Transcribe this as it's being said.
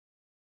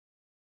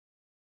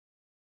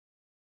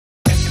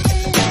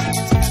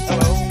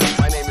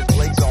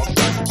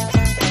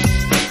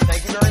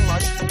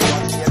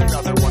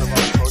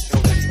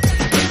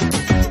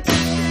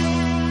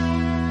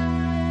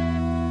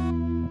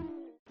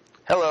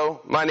Hello,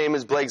 my name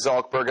is Blake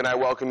Zalkberg and I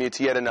welcome you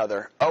to yet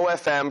another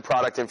OFM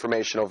product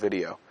informational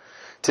video.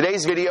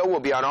 Today's video will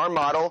be on our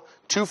model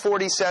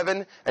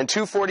 247 and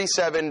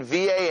 247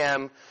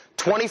 VAM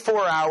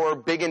 24-hour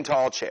big and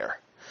tall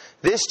chair.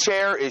 This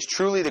chair is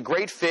truly the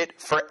great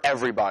fit for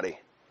everybody.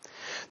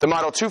 The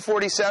model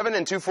 247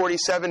 and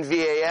 247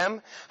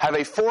 VAM have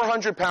a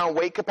 400-pound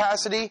weight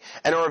capacity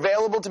and are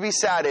available to be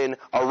sat in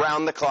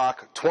around the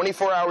clock,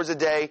 24 hours a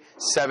day,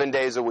 7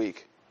 days a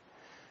week.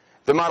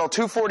 The model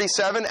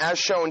 247, as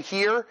shown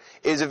here,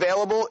 is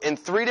available in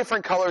 3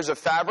 different colors of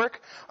fabric,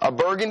 a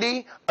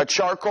burgundy, a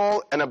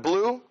charcoal, and a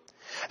blue.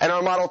 And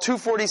our model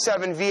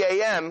 247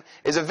 VAM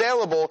is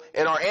available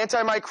in our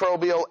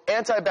antimicrobial,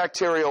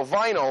 antibacterial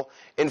vinyl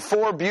in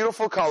 4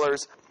 beautiful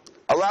colors,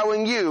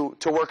 allowing you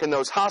to work in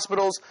those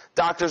hospitals,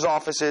 doctors'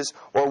 offices,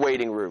 or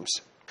waiting rooms.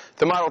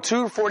 The model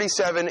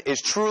 247 is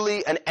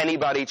truly an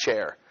anybody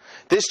chair.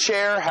 This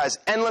chair has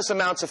endless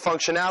amounts of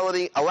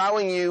functionality,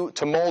 allowing you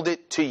to mold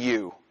it to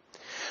you.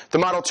 The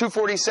model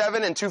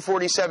 247 and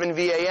 247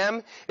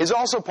 VAM is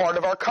also part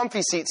of our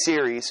Comfy Seat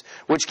series,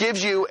 which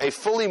gives you a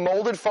fully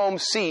molded foam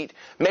seat,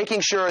 making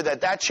sure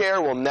that that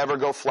chair will never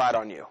go flat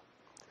on you.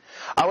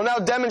 I will now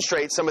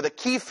demonstrate some of the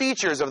key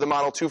features of the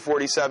model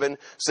 247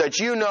 so that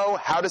you know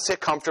how to sit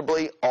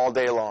comfortably all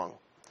day long.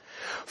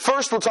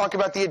 First, we'll talk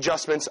about the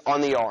adjustments on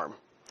the arm.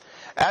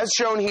 As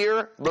shown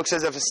here, looks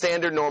as if a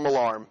standard normal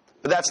arm,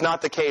 but that's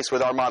not the case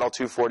with our model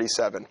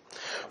 247.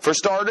 For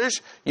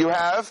starters, you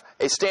have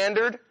a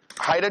standard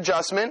height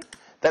adjustment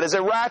that is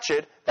a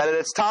ratchet that at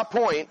its top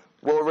point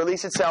will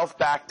release itself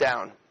back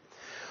down.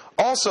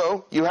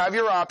 Also, you have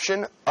your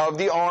option of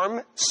the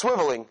arm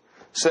swiveling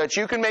so that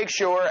you can make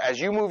sure as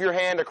you move your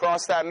hand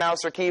across that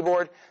mouse or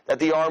keyboard that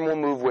the arm will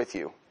move with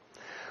you.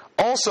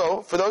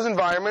 Also, for those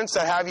environments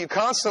that have you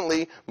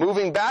constantly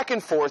moving back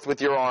and forth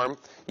with your arm,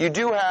 you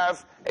do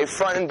have a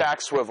front and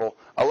back swivel,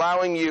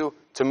 allowing you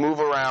to move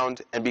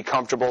around and be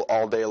comfortable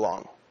all day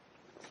long.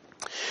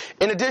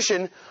 In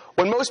addition,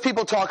 when most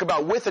people talk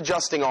about width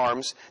adjusting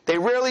arms, they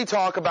rarely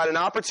talk about an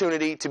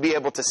opportunity to be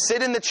able to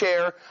sit in the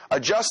chair,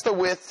 adjust the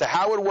width to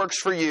how it works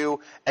for you,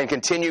 and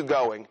continue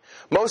going.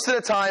 Most of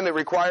the time, it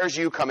requires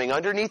you coming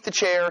underneath the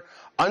chair,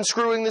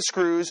 unscrewing the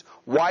screws,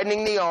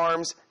 widening the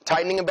arms,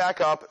 tightening them back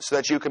up so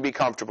that you can be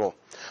comfortable.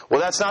 Well,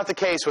 that's not the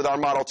case with our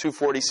model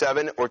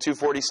 247 or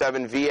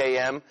 247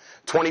 VAM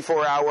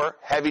 24-hour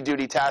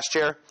heavy-duty task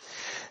chair.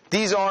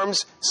 These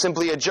arms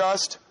simply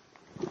adjust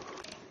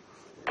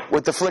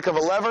with the flick of a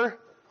lever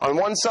on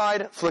one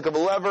side, flick of a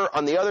lever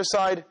on the other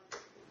side,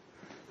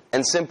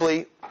 and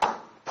simply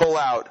pull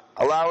out,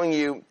 allowing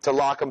you to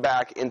lock them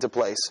back into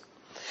place.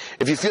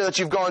 If you feel that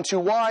you've gone too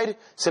wide,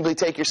 simply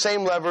take your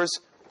same levers,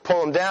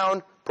 pull them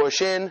down,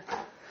 push in,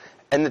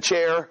 and the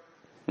chair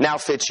now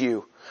fits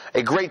you.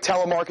 A great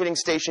telemarketing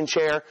station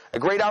chair, a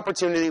great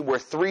opportunity where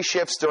 3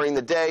 shifts during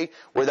the day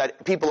where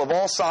that people of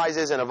all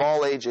sizes and of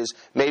all ages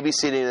may be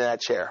sitting in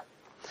that chair.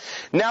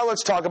 Now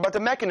let's talk about the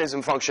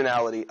mechanism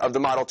functionality of the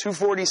model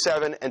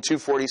 247 and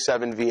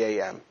 247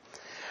 VAM.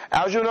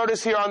 As you'll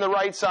notice here on the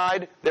right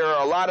side, there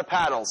are a lot of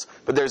paddles,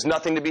 but there's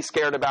nothing to be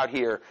scared about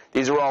here.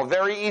 These are all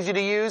very easy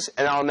to use,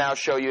 and I'll now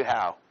show you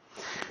how.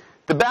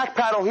 The back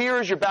paddle here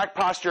is your back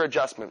posture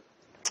adjustment.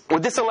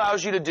 What this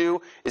allows you to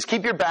do is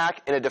keep your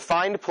back in a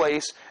defined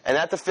place, and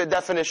that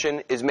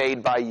definition is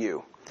made by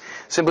you.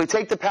 Simply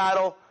take the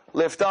paddle,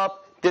 lift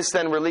up, this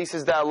then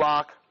releases that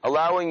lock,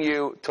 allowing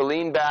you to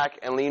lean back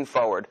and lean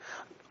forward,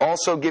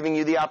 also giving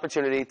you the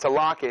opportunity to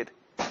lock it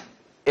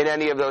in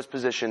any of those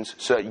positions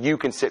so that you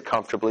can sit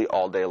comfortably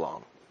all day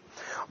long.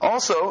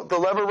 Also, the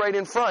lever right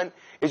in front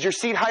is your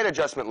seat height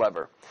adjustment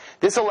lever.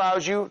 This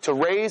allows you to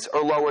raise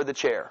or lower the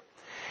chair.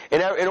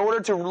 In order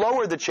to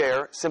lower the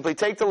chair, simply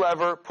take the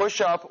lever, push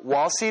up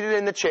while seated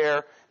in the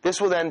chair. This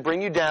will then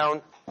bring you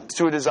down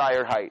to a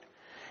desired height.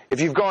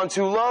 If you've gone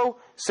too low,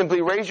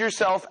 simply raise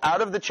yourself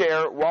out of the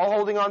chair while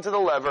holding onto the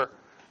lever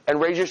and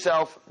raise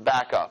yourself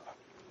back up.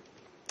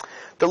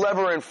 The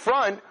lever in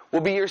front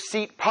will be your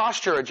seat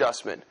posture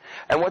adjustment.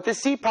 And what this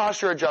seat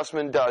posture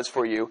adjustment does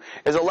for you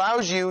is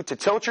allows you to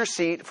tilt your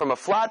seat from a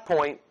flat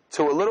point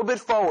to a little bit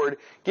forward,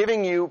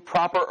 giving you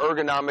proper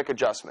ergonomic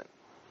adjustment.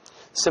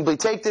 Simply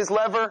take this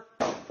lever,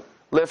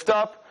 lift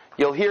up,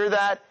 you'll hear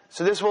that.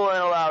 So this will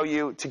then allow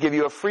you to give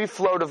you a free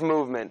float of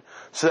movement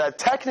so that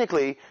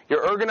technically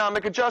your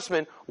ergonomic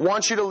adjustment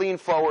wants you to lean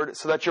forward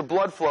so that your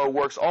blood flow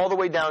works all the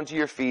way down to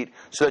your feet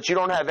so that you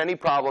don't have any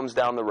problems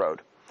down the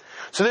road.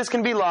 So this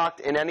can be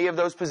locked in any of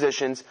those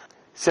positions.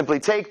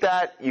 Simply take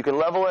that, you can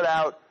level it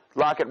out,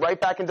 lock it right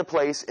back into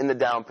place in the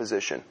down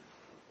position,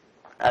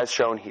 as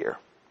shown here.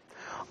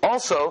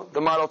 Also,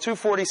 the model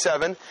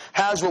 247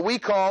 has what we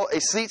call a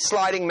seat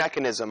sliding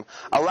mechanism,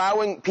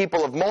 allowing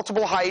people of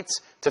multiple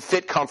heights to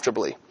fit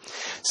comfortably.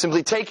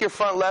 Simply take your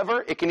front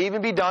lever. It can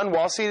even be done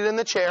while seated in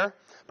the chair,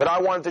 but I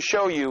wanted to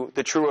show you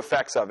the true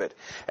effects of it.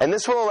 And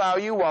this will allow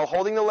you, while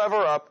holding the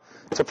lever up,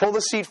 to pull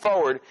the seat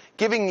forward,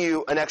 giving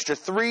you an extra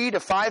 3 to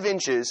 5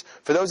 inches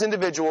for those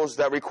individuals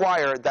that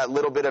require that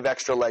little bit of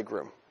extra leg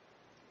room.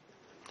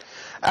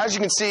 As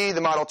you can see,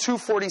 the Model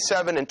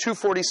 247 and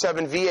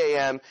 247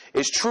 VAM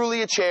is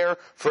truly a chair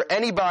for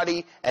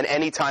anybody and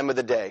any time of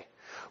the day.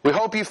 We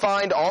hope you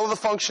find all of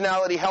the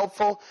functionality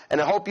helpful,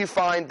 and I hope you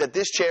find that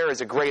this chair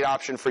is a great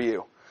option for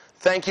you.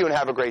 Thank you and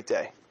have a great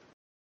day.